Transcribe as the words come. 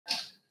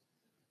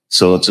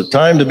So it's a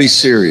time to be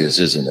serious,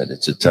 isn't it?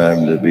 It's a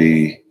time to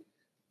be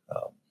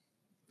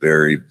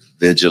very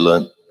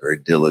vigilant, very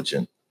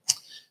diligent.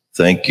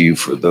 Thank you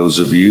for those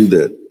of you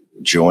that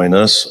join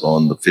us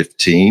on the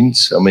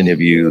 15s. How many of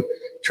you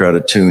try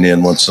to tune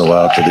in once in a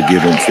while to the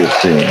Giving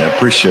 15? I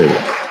appreciate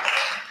it.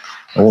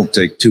 I won't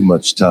take too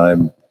much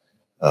time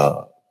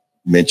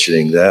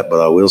mentioning that,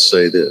 but I will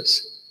say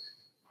this.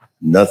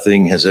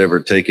 Nothing has ever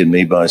taken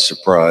me by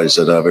surprise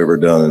that I've ever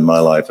done in my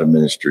life of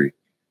ministry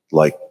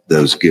like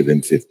those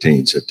Giving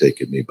 15s have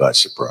taken me by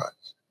surprise.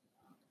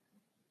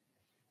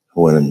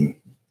 When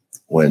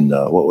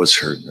what was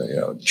her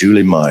name?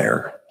 Julie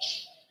Meyer,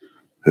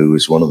 who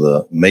is one of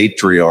the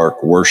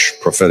matriarch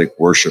prophetic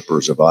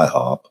worshipers of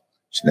IHOP.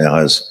 She now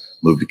has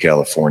moved to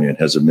California and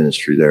has a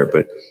ministry there.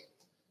 But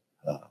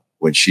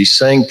when she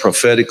sang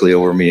prophetically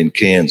over me in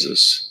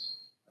Kansas,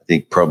 I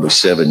think probably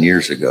 7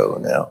 years ago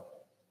now,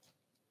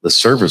 the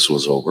service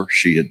was over.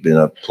 She had been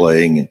up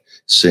playing and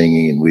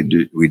singing, and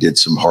we did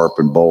some harp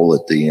and bowl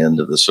at the end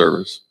of the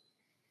service.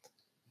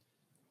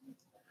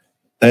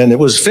 And it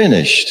was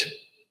finished.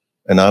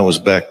 And I was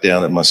back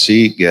down at my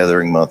seat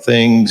gathering my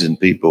things, and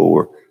people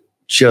were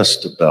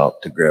just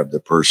about to grab their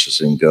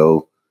purses and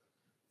go.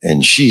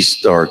 And she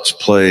starts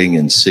playing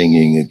and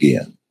singing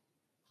again.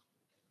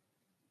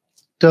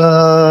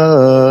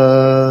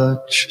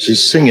 Touch.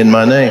 She's singing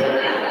my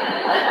name.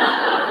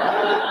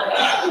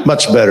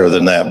 Much better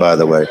than that, by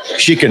the way.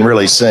 She can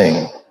really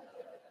sing.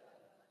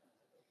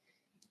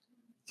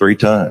 3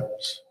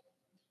 times.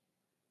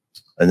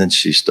 And then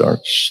she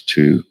starts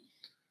to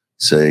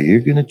say,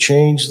 you're going to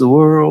change the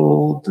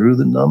world through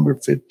the number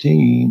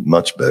 15.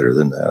 Much better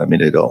than that. I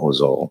mean, it was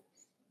all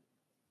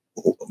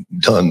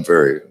done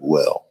very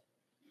well.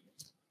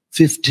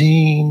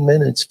 15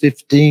 minutes,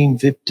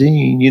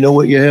 15. You know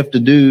what you have to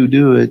do,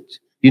 do it.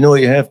 You know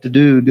what you have to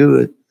do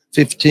it.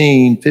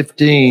 15.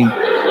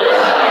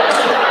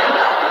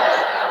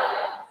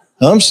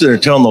 I'm sitting there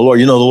telling the Lord,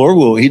 the Lord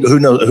will,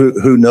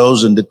 who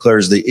knows and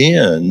declares the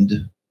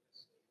end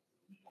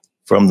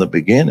from the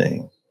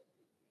beginning,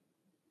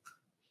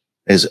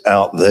 is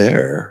out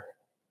there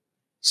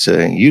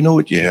saying, you know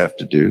what you have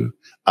to do.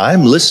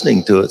 I'm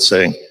listening to it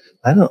saying,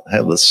 I don't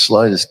have the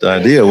slightest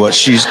idea what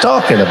she's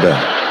talking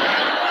about.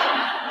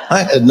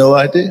 I had no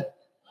idea.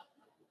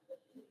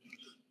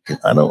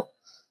 I don't.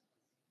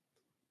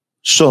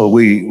 So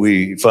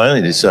we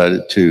finally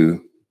decided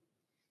to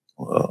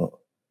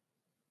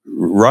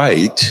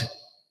write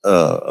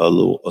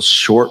a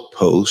short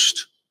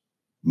post,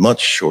 much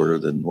shorter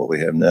than what we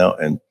have now,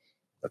 and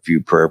a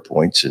few prayer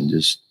points, and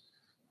just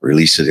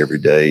release it every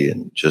day,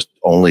 and just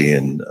only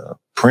in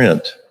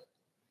print.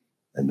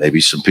 And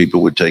maybe some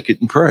people would take it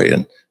and pray.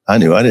 And I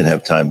knew I didn't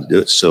have time to do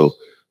it. So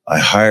I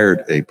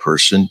hired a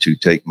person to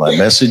take my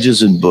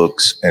messages and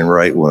books and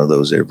write one of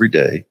those every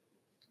day,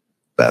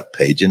 about a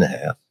page and a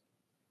half.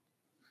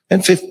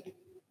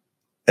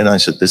 And I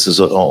said, this is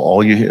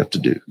all you have to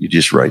do. You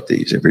just write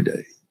these every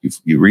day.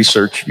 You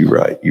research, you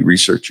write. You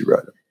research, you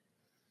write them.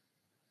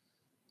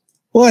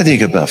 Well, I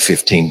think about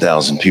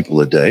 15,000 people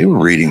a day were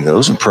reading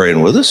those and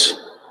praying with us.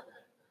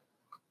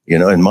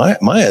 And my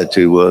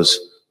attitude was,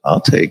 I'll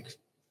take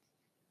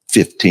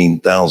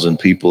 15,000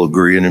 people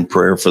agreeing in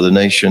prayer for the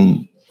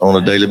nation on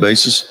a daily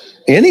basis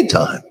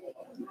anytime,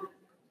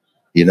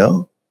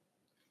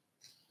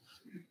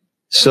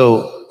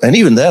 So, and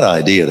even that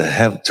idea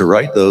to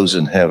write those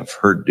and have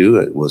her do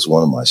it was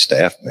one of my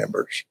staff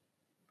members.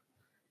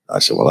 I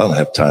said, well, I don't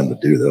have time to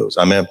do those.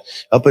 I mean,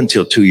 up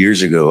until 2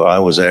 years ago, I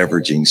was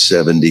averaging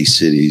 70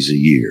 cities a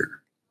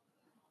year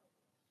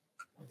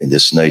in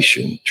this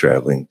nation,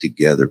 traveling to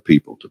gather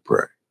people to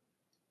pray.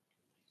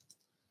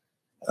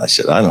 I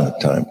said, I don't have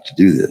time to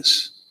do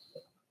this,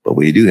 but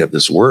we do have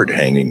this word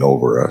hanging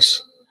over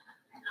us.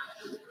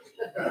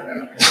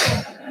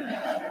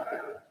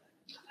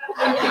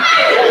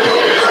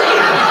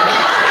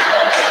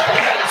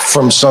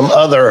 From some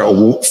other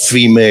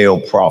female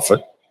prophet.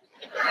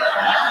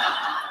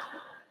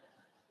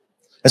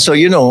 And so,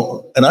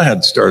 and I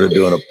had started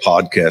doing a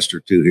podcast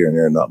or two here and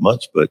there, not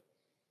much, but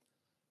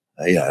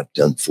I've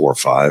done 4 or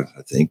 5,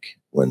 I think,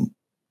 when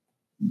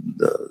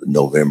the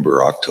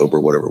November, October,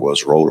 whatever it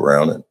was, rolled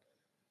around in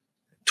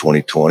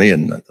 2020.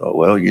 And I thought,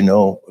 well,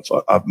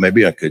 if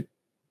maybe I could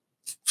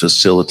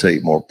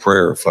facilitate more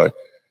prayer if I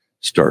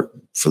start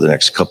for the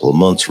next couple of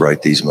months,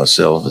 write these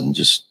myself and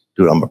just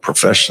do it. I'm a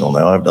professional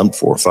now. I've done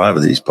 4 or 5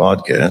 of these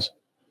podcasts.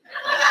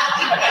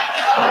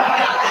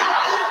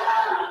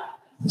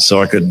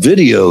 So I could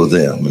video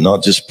them and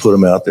not just put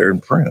them out there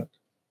in print.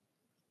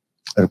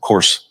 And of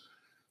course,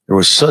 there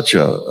was such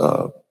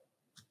a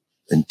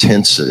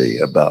intensity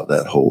about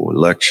that whole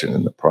election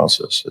and the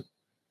process.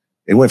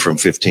 It went from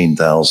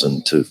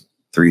 15,000 to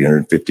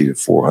 350 to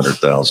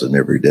 400,000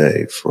 every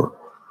day for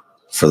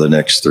the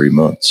next 3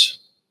 months.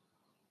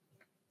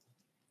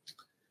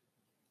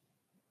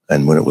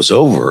 And when it was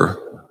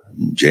over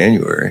in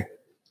January,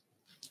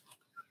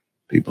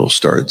 people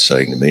started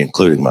saying to me,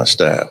 including my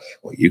staff,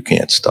 well, you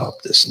can't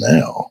stop this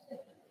now.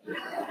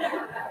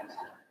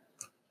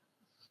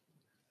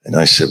 And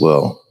I said,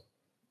 well,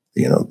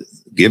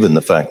 given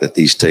the fact that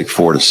these take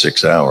 4 to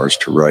 6 hours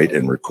to write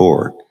and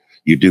record,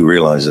 you do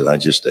realize that I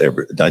just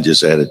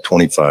added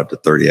 25 to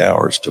 30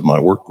 hours to my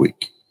work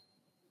week.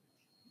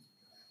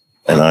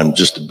 And I'm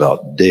just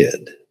about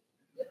dead.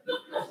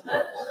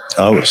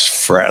 I was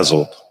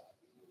frazzled.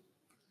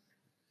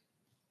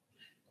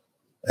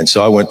 And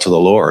so I went to the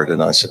Lord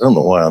and I said, I don't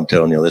know why I'm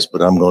telling you this,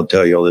 but I'm going to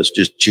tell you all this.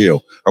 Just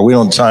chill. Are we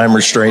on time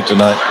restraint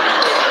tonight?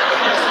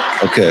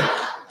 Okay.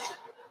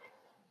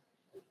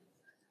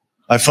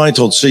 I finally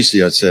told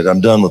Cece, I said,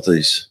 I'm done with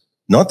these.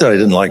 Not that I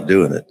didn't like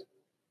doing it.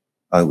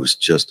 I was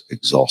just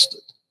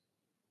exhausted.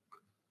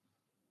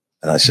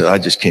 And I said, I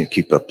just can't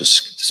keep up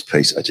this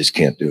pace. I just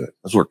can't do it.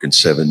 I was working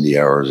 70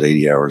 hours,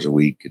 80 hours a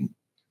week. And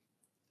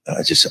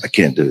I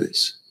can't do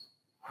this.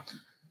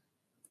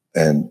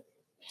 And,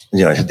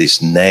 I had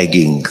this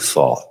nagging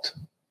thought.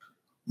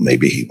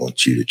 Maybe he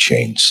wants you to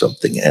change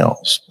something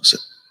else. I said,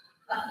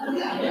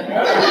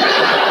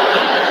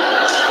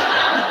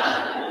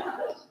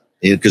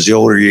 because the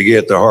older you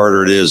get, the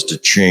harder it is to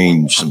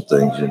change some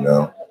things,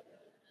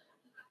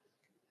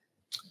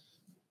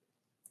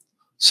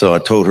 So I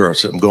told her, I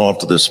said, I'm going off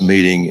to this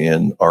meeting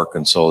in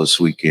Arkansas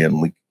this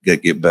weekend. We got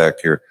to get back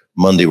here.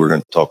 Monday, we're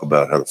going to talk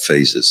about how to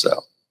phase this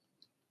out.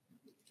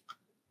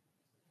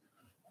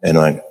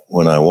 And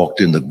when I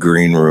walked in the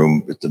green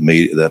room at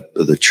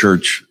the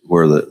church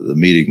where the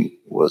meeting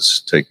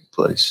was taking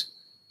place,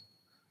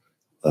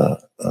 a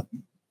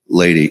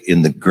lady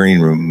in the green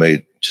room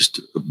made just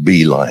a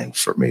beeline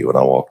for me when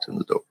I walked in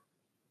the door.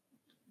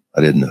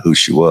 I didn't know who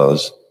she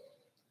was.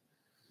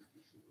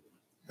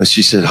 But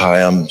she said,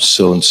 hi, I'm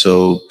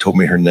so-and-so, told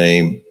me her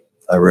name.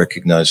 I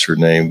recognized her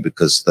name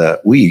because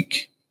that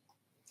week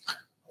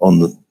on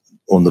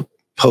the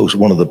post,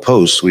 one of the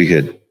posts we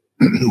had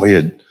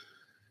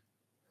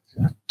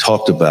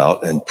talked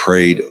about and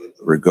prayed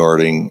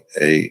regarding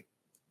a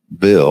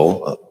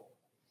bill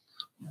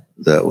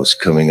that was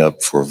coming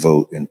up for a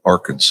vote in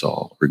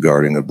Arkansas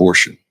regarding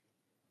abortion.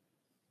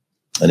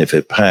 And if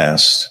it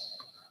passed,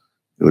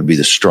 it would be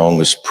the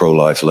strongest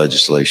pro-life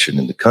legislation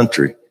in the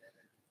country,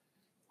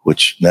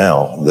 which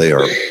now they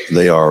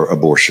are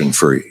abortion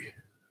free.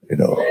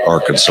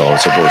 Arkansas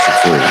is abortion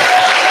free.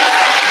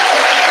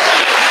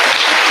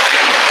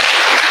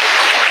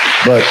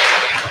 But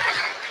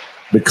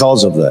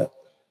because of that.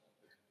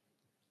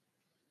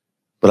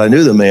 But I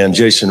knew the man,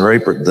 Jason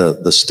Rapert,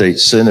 the state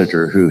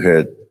senator who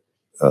had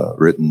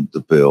written the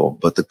bill,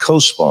 but the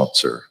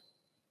co-sponsor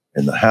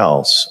in the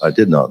House, I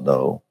did not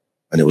know,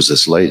 and it was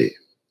this lady.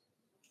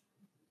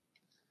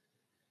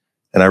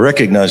 And I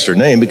recognized her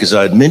name because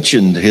I had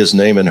mentioned his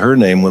name and her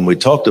name when we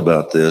talked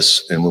about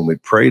this and when we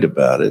prayed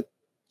about it,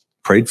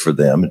 prayed for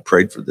them and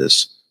prayed for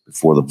this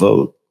before the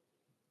vote.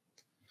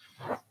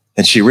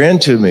 And she ran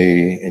to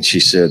me and she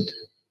said,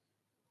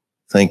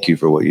 thank you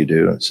for what you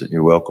do. I said,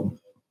 you're welcome.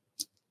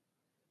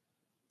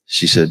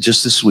 She said,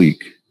 just this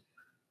week,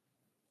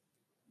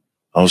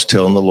 I was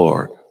telling the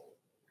Lord,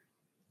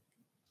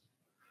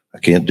 I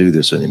can't do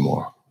this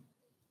anymore.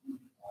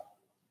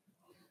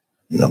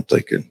 And I'm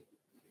thinking,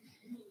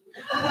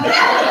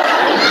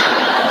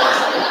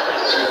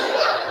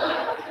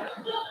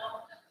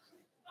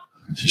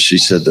 she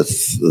said,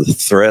 the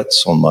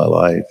threats on my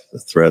life, the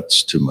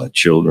threats to my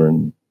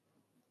children,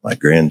 my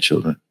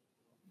grandchildren,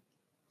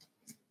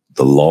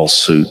 the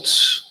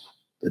lawsuits,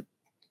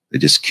 they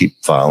just keep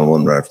filing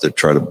one right after they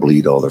try to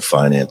bleed all their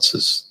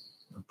finances.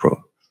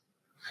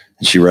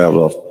 And she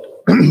rattled off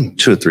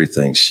 2 or 3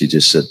 things. She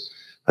just said,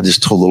 I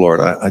just told the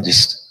Lord, I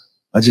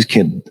just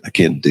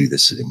can't do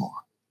this anymore.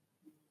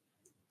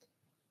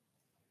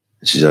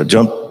 And she said, I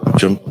jumped,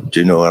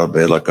 out of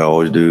bed like I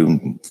always do,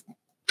 and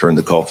turned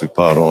the coffee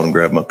pot on and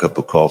grabbed my cup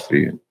of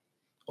coffee and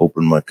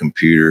opened my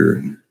computer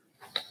and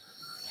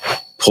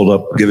pulled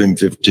up, give him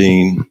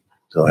 15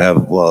 to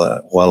have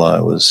while I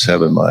was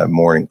having my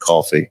morning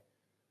coffee,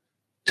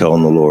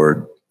 telling the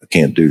Lord, I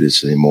can't do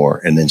this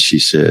anymore. And then she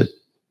starts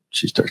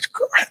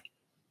crying.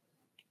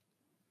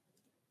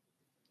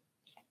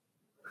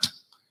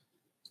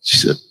 She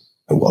said,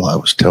 while I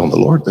was telling the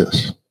Lord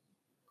this,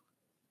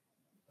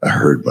 I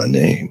heard my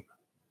name.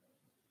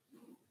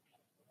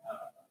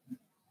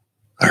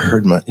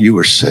 You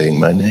were saying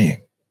my name.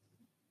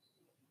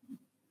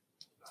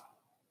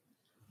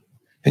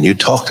 And you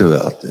talked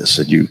about this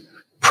and you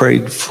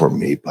prayed for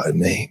me by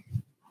name.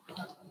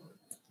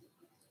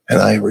 And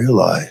I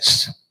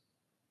realized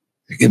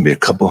there can be a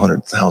couple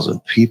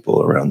 100,000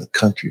 people around the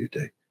country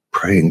today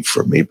praying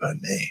for me by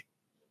name.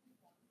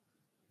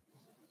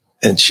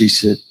 And she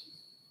said,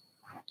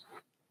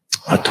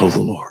 I told the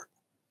Lord,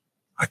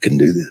 I can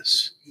do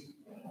this.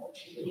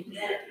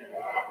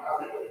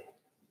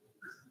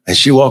 And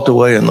she walked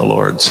away and the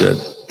Lord said,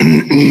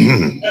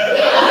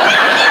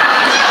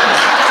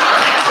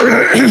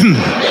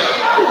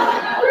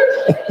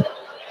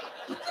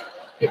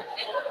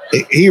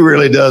 he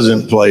really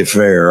doesn't play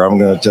fair. I'm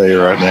going to tell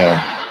you right now.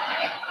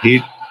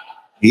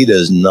 He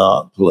does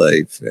not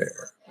play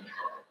fair.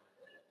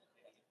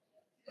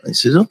 I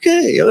said,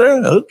 okay.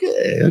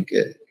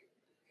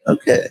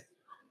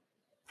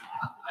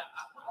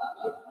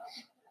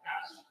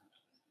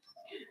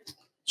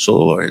 So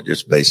the Lord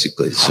just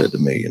basically said to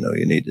me,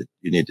 you need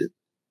to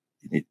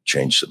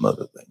change some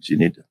other things. You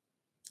need to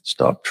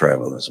stop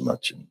traveling as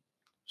much and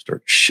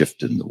start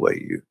shifting the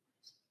way you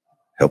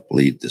help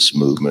lead this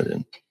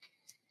movement.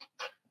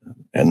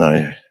 And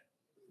I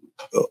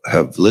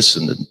have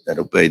listened and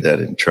obeyed that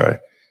and try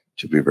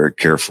to be very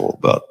careful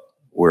about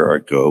where I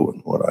go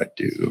and what I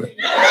do.